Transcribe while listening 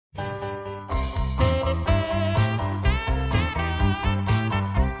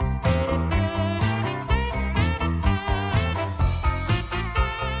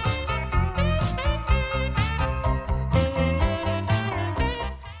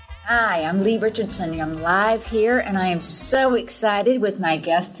Hi, I'm Lee Richardson. I'm live here, and I am so excited with my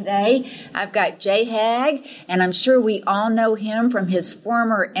guest today. I've got Jay Hagg, and I'm sure we all know him from his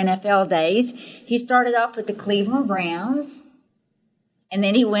former NFL days. He started off with the Cleveland Browns, and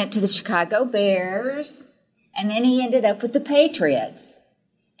then he went to the Chicago Bears, and then he ended up with the Patriots.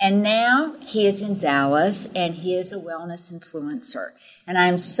 And now he is in Dallas, and he is a wellness influencer. And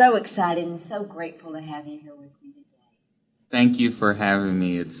I'm so excited and so grateful to have you here with me today. Thank you for having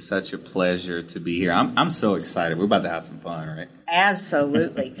me. It's such a pleasure to be here. I'm so excited. We're about to have some fun, right?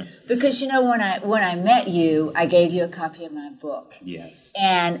 Absolutely. Because, you know, when I met you, I gave you a copy of my book. Yes.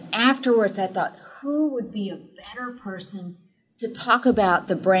 And afterwards, I thought, who would be a better person to talk about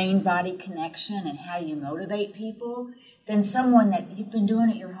the brain-body connection and how you motivate people than someone that you've been doing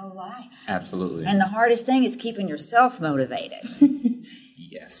it your whole life? Absolutely. And the hardest thing is keeping yourself motivated.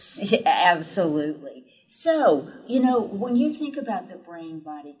 Yes. Yeah, absolutely. So, you know, when you think about the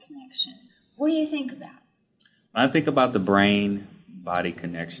brain-body connection, what do you think about? When I think about the brain-body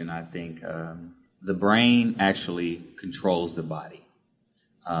connection, I think the brain actually controls the body.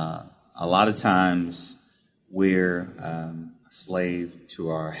 A lot of times we're a slave to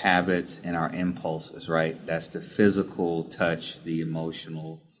our habits and our impulses, right? That's the physical touch, the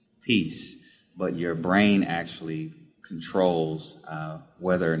emotional piece. But your brain actually controls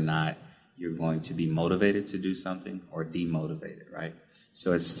whether or not you're going to be motivated to do something or demotivated, right?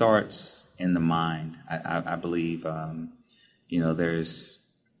 So it starts in the mind. I believe, there's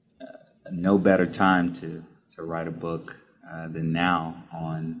no better time to write a book than now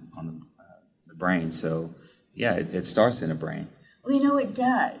on the brain. So, yeah, it starts in the brain. Well, you know, it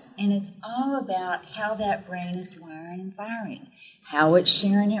does. And it's all about how that brain is wiring and firing, how it's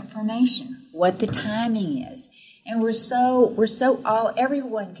sharing information, what the timing is. And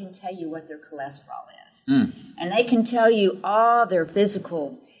everyone can tell you what their cholesterol is. And they can tell you all their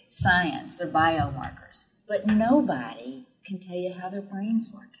physical science, their biomarkers. But nobody can tell you how their brain's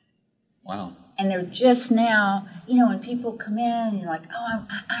working. Wow. And they're just now, you know, when people come in and you're like, oh,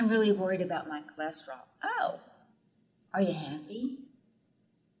 I'm really worried about my cholesterol. Oh, are you happy?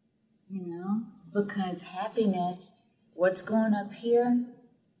 You know, because happiness, what's going up here,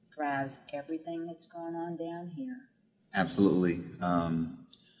 drives everything that's going on down here. Absolutely. A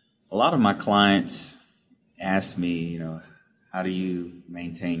lot of my clients ask me, you know, how do you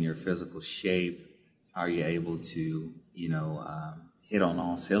maintain your physical shape? How are you able to, hit on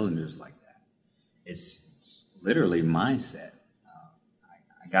all cylinders like that? It's literally mindset.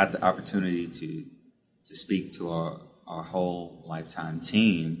 I got the opportunity to speak to our whole lifetime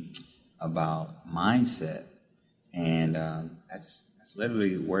team about mindset, and that's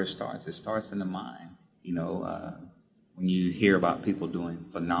literally where it starts. It starts in the mind. You know, when you hear about people doing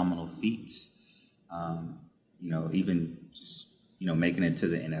phenomenal feats, even just making it to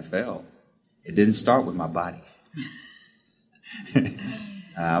the NFL, it didn't start with my body.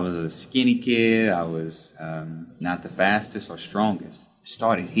 I was a skinny kid. I was not the fastest or strongest. It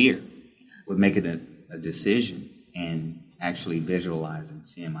started here with making a decision and actually visualizing,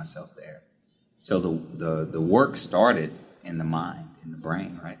 seeing myself there. So the work started in the mind, in the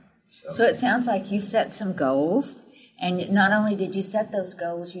brain, right? So it sounds like you set some goals, and not only did you set those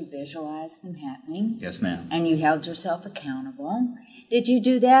goals, you visualized them happening. Yes, ma'am. And you held yourself accountable. Did you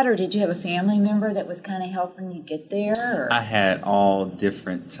do that, or did you have a family member that was kind of helping you get there? Or? I had all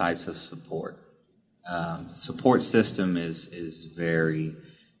different types of support. Support system is very,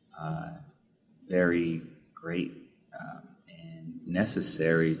 very great and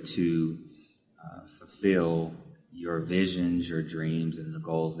necessary to fulfill your visions, your dreams, and the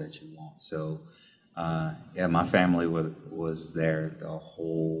goals that you want. So, my family was there the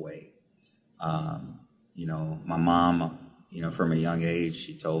whole way. My mom, from a young age,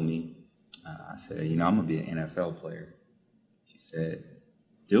 she told me, I said, I'm going to be an NFL player. She said,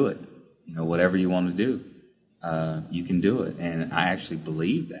 do it. Whatever you want to do, you can do it. And I actually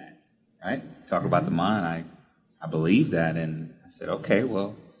believed that, right? Talk about the mind. I believed that. And I said, okay,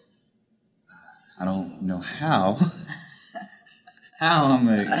 well, I don't know how I'm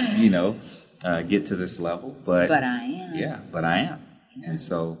going to, get to this level. But I am. Yeah, but I am. Yeah. And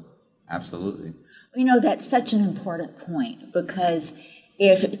so, absolutely. That's such an important point, because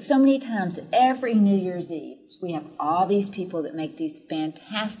if so many times every New Year's Eve, we have all these people that make these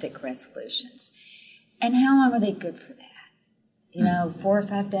fantastic resolutions. And how long are they good for that? 4 or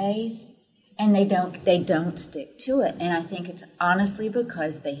 5 days? And they don't stick to it. And I think it's honestly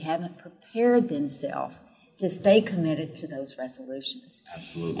because they haven't prepared themselves to stay committed to those resolutions.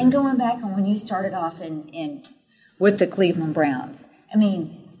 Absolutely. And going back on when you started off with the Cleveland Browns,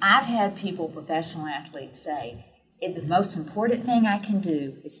 I've had professional athletes say, the most important thing I can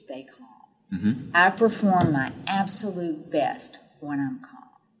do is stay calm. Mm-hmm. I perform my absolute best when I'm calm.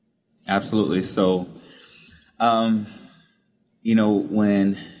 Absolutely. So, when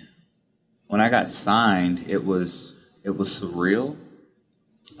I got signed, it was surreal.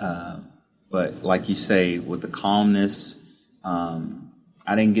 But like you say, with the calmness, I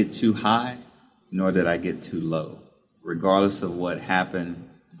didn't get too high, nor did I get too low. Regardless of what happened,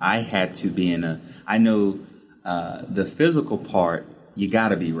 I had to be I know the physical part, you got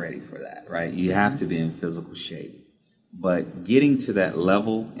to be ready for that, right? You have to be in physical shape. But getting to that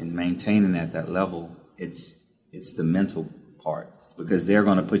level and maintaining at that level, it's the mental part, because they're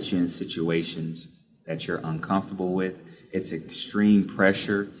going to put you in situations that you're uncomfortable with. It's extreme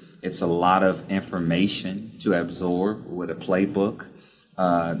pressure. It's a lot of information to absorb with a playbook.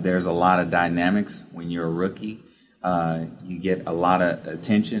 There's a lot of dynamics when you're a rookie. You get a lot of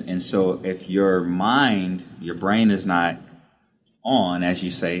attention. And so if your brain is not on, as you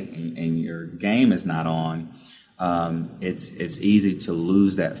say, and your game is not on, it's easy to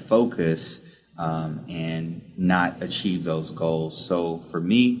lose that focus and not achieve those goals. So for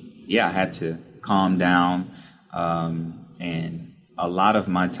me, I had to calm down, and a lot of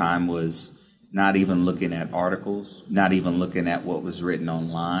my time was not even looking at articles, not even looking at what was written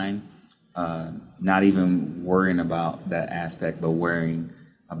online, not even worrying about that aspect, but worrying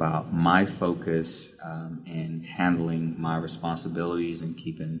about my focus and handling my responsibilities and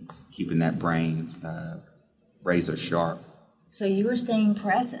keeping that brain razor sharp. So you were staying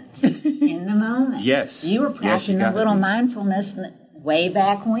present in the moment. Yes. You were practicing a little mindfulness way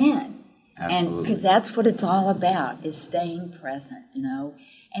back when. Absolutely. And because that's what it's all about, is staying present,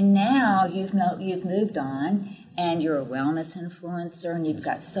 And now you've moved on, and you're a wellness influencer, and you've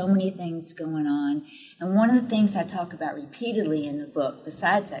got so many things going on. And one of the things I talk about repeatedly in the book,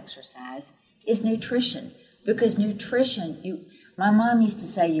 besides exercise, is nutrition. Because nutrition, my mom used to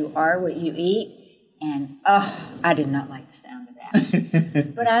say, you are what you eat. And, I did not like the sound of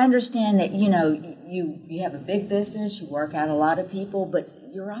that. But I understand that, you have a big business, you work out a lot of people, but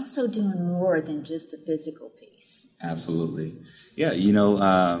you're also doing more than just the physical piece. Absolutely. Yeah,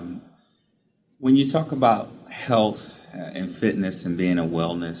 when you talk about health and fitness and being a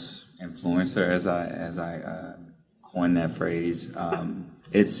wellness influencer, as I coined that phrase,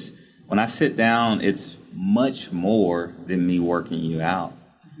 it's when I sit down, it's much more than me working you out,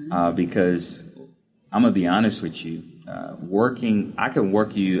 because I'm going to be honest with you. I can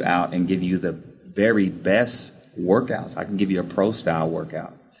work you out and give you the very best workouts. I can give you a pro style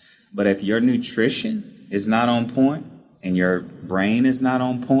workout. But if your nutrition is not on point and your brain is not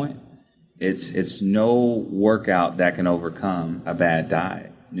on point, it's no workout that can overcome a bad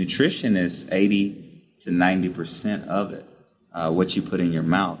diet. Nutrition is 80 to 90% of it, what you put in your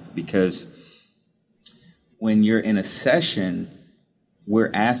mouth. Because when you're in a session,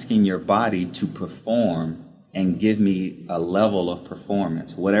 we're asking your body to perform and give me a level of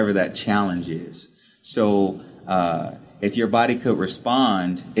performance, whatever that challenge is. So if your body could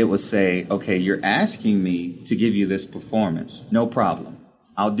respond, it would say, okay, you're asking me to give you this performance. No problem.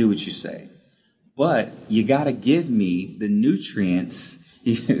 I'll do what you say. But you got to give me the nutrients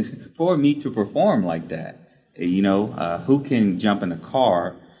for me to perform like that. Who can jump in a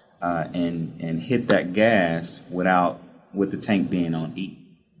car and hit that gas with the tank being on E?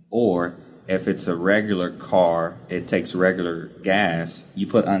 Or if it's a regular car, it takes regular gas, you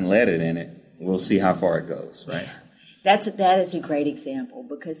put unleaded in it, we'll see how far it goes, right? That is a great example,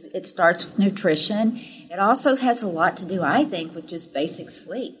 because it starts with nutrition. It also has a lot to do, I think, with just basic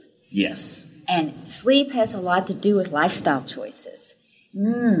sleep. Yes. And sleep has a lot to do with lifestyle choices.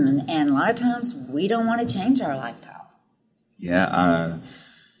 And a lot of times we don't want to change our lifestyle. Yeah.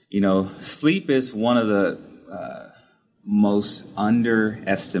 Sleep is one of the most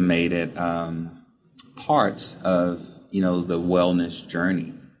underestimated parts of, the wellness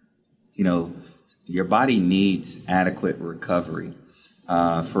journey. Your body needs adequate recovery.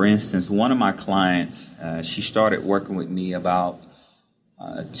 For instance, one of my clients, she started working with me about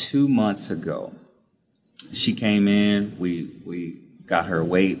 2 months ago. She came in, we got her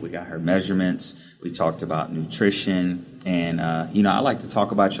weight, we got her measurements, we talked about nutrition, and, I like to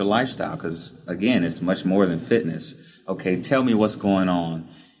talk about your lifestyle because, again, it's much more than fitness. Okay, tell me what's going on.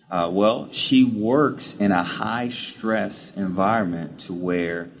 Well, she works in a high-stress environment to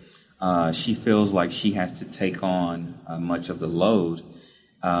where she feels like she has to take on much of the load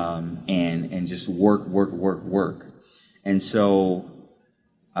and just work. And so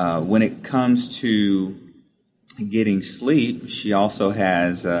when it comes to getting sleep, she also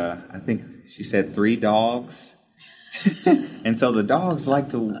has, I think she said 3 dogs. And so the dogs like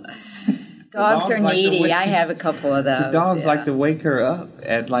to Dogs are like needy. I have a couple of those. The dogs like to wake her up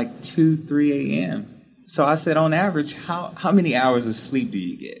at like 2, 3 a.m. So I said, on average, how many hours of sleep do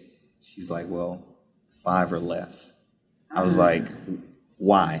you get? She's like, well, 5 or less. I was like,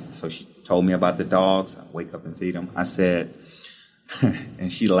 why? So she told me about the dogs. I wake up and feed them. I said,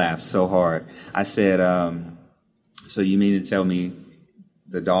 and she laughed so hard. I said, so you mean to tell me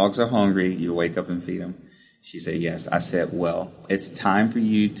the dogs are hungry, you wake up and feed them? She said, yes. I said, well, it's time for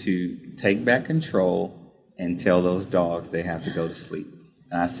you to take back control and tell those dogs they have to go to sleep.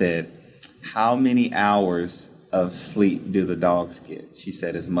 And I said, how many hours of sleep do the dogs get? She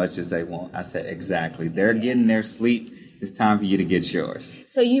said, as much as they want. I said, exactly. They're getting their sleep. It's time for you to get yours.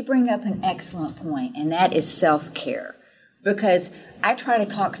 So you bring up an excellent point, and that is self-care. Because I try to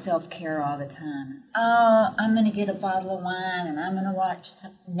talk self-care all the time. Oh, I'm going to get a bottle of wine, and I'm going to watch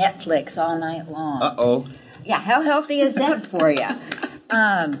Netflix all night long. Uh-oh. Yeah, how healthy is that for you?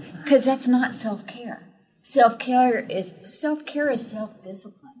 Because that's not self-care. Self-care is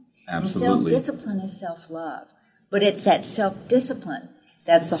self-discipline. Absolutely. And self-discipline is self-love. But it's that self-discipline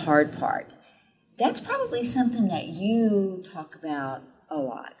that's the hard part. That's probably something that you talk about a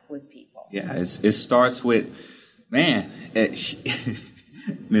lot with people. Yeah, it starts with, man,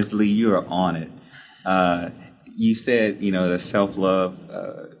 Ms. Lee, you are on it. You said, the self-love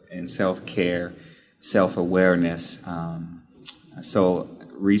and self-care, self-awareness. So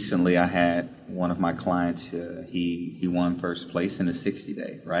recently I had one of my clients, he won first place in a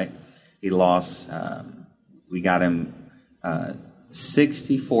 60-day, right? He lost, we got him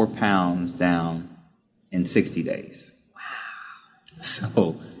 64 pounds down in 60 days. Wow.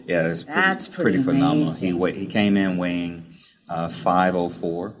 So, yeah, that's pretty phenomenal. amazing. He came in weighing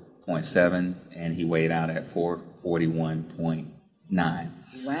 504.7, and he weighed out at 441.9.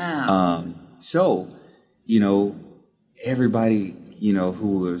 Wow. So, everybody,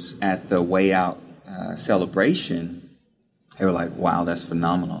 who was at the Way Out celebration, they were like, wow, that's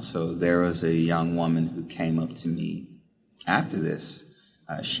phenomenal. So there was a young woman who came up to me after this.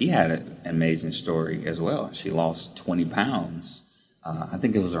 She had an amazing story as well. She lost 20 pounds. I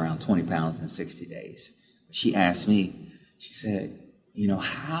think it was around 20 pounds in 60 days. She asked me, she said,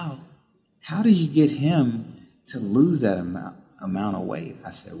 how did you get him to lose that amount of weight?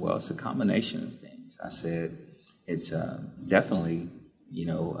 I said, well, it's a combination of things. I said, it's definitely,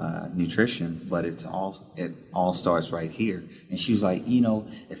 nutrition, but it all starts right here. And she was like,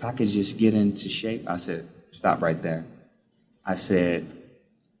 if I could just get into shape. I said, stop right there. I said,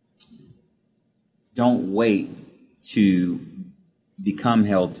 don't wait to become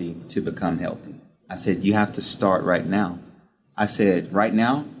healthy to become healthy. I said, you have to start right now. I said, right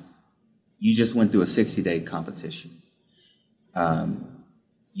now, you just went through a 60-day competition.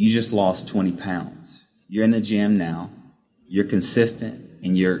 You just lost 20 pounds. You're in the gym now. You're consistent,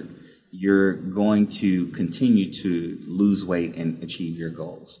 and you're going to continue to lose weight and achieve your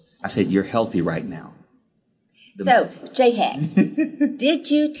goals. I said, you're healthy right now. So, JHAG,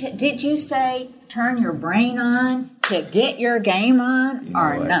 did you say turn your brain on to get your game on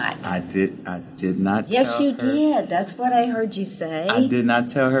or not? I did not tell her. Yes, you did. That's what I heard you say. I did not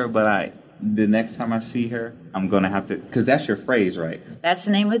tell her, but the next time I see her, I'm going to have to, because that's your phrase, right? That's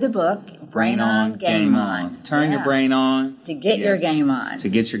the name of the book. Brain on, game on. Turn your brain on. To get your game on. To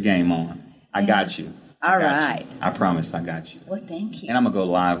get your game on. I got you. All right. I promise I got you. Well, thank you. And I'm going to go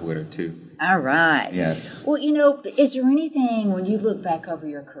live with her, too. All right. Yes. Well, is there anything when you look back over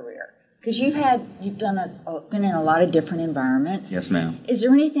your career, because you've been in a lot of different environments. Yes, ma'am. Is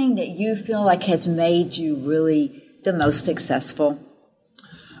there anything that you feel like has made you really the most successful?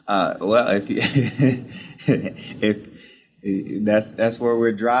 Well, if that's where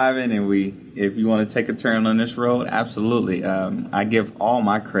we're driving, and if you want to take a turn on this road, absolutely. I give all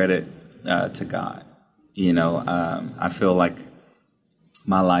my credit to God. I feel like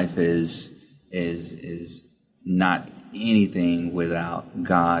my life is not anything without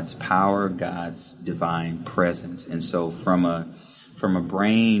God's power, God's divine presence. And so from a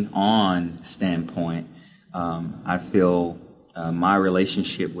brain on standpoint, I feel my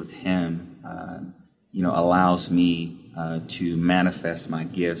relationship with Him, allows me to manifest my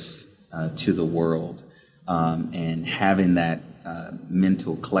gifts to the world, and having that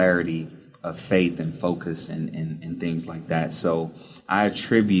mental clarity of faith and focus and things like that. So I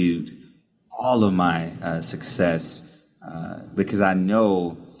attribute all of my success because I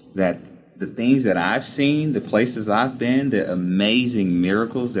know that the things that I've seen, the places I've been, the amazing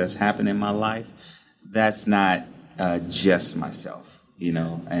miracles that's happened in my life, that's not just myself,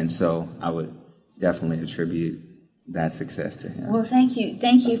 and so I would definitely attribute that success to him. Well, thank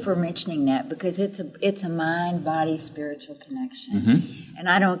you for mentioning that, because it's a mind, body, spiritual connection. Mm-hmm. And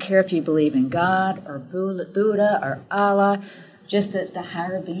I don't care if you believe in God or Buddha or Allah, just the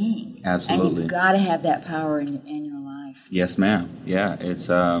higher being. Absolutely. And you've got to have that power in your life. Yes, ma'am. Yeah, it's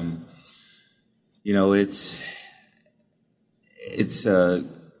it's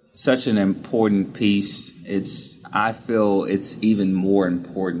such an important piece. I feel it's even more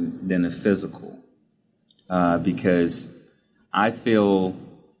important than the physical, because I feel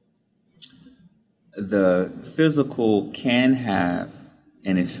the physical can have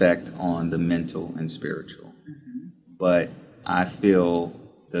an effect on the mental and spiritual, but I feel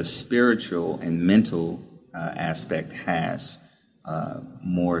the spiritual and mental aspect has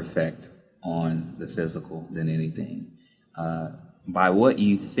more effect on the physical than anything. By what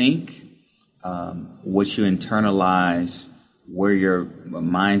you think, what you internalize, where your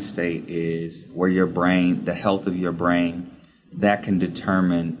mind state is, where your brain, the health of your brain, that can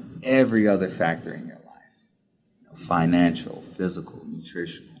determine every other factor in your life. Financial, physical,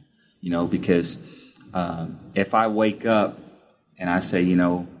 nutritional, because if I wake up and I say,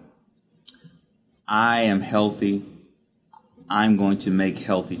 I am healthy, I'm going to make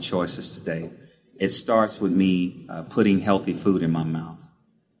healthy choices today. It starts with me putting healthy food in my mouth.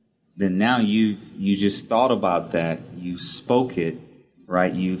 Then now you just thought about that, you spoke it,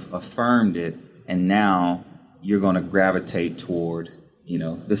 right? You've affirmed it, and now you're going to gravitate toward,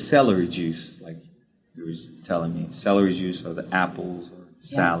 the celery juice, like you were telling me, celery juice or the apples or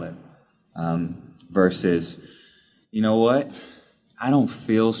salad, versus, you know what? I don't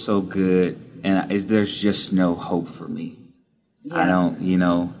feel so good, and there's just no hope for me. Yeah. I don't,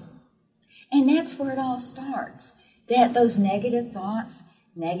 And that's where it all starts. Those negative thoughts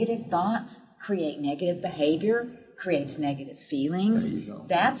create negative behavior, creates negative feelings. There you go.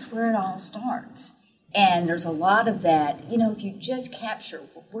 That's where it all starts. And there's a lot of that, if you just capture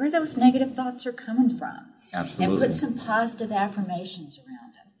where those negative thoughts are coming from. Absolutely. And put some positive affirmations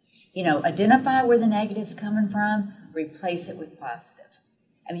around them. Identify where the negative's coming from, replace it with positive.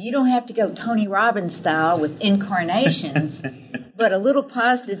 I mean, you don't have to go Tony Robbins style with incarnations, but a little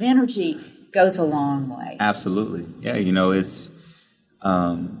positive energy goes a long way. Absolutely. Yeah, it's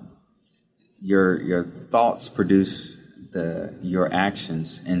your thoughts produce your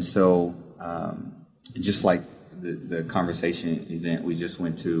actions. And so just like the conversation event we just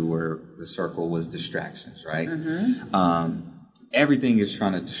went to where the circle was distractions, right? Mm-hmm. Everything is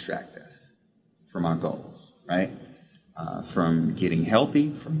trying to distract us from our goals, right? From getting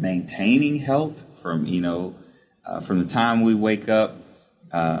healthy, from maintaining health, from the time we wake up,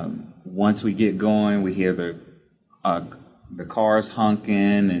 once we get going, we hear the cars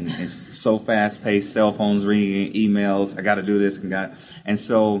honking, and it's so fast paced, cell phones ringing, emails, I got to do this, and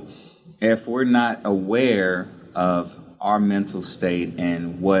so if we're not aware of our mental state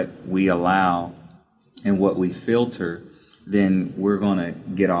and what we allow and what we filter, then we're going to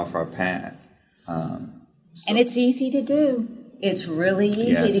get off our path. And it's easy to do. It's really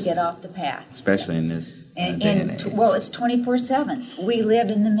easy to get off the path. Especially in this day and age. Well, it's 24/7. We live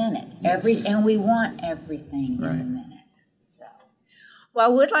in the minute. And we want everything in the minute. So, well,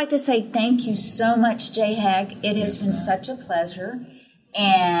 I would like to say thank you so much, Jay Hag. It has been such a pleasure.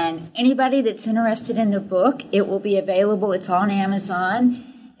 And anybody that's interested in the book, it will be available. It's on Amazon.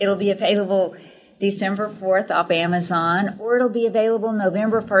 It'll be available December 4th off Amazon, or it'll be available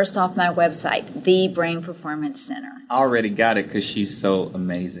November 1st off my website, The Brain Performance Center. I already got it because she's so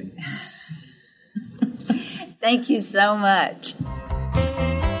amazing. Thank you so much.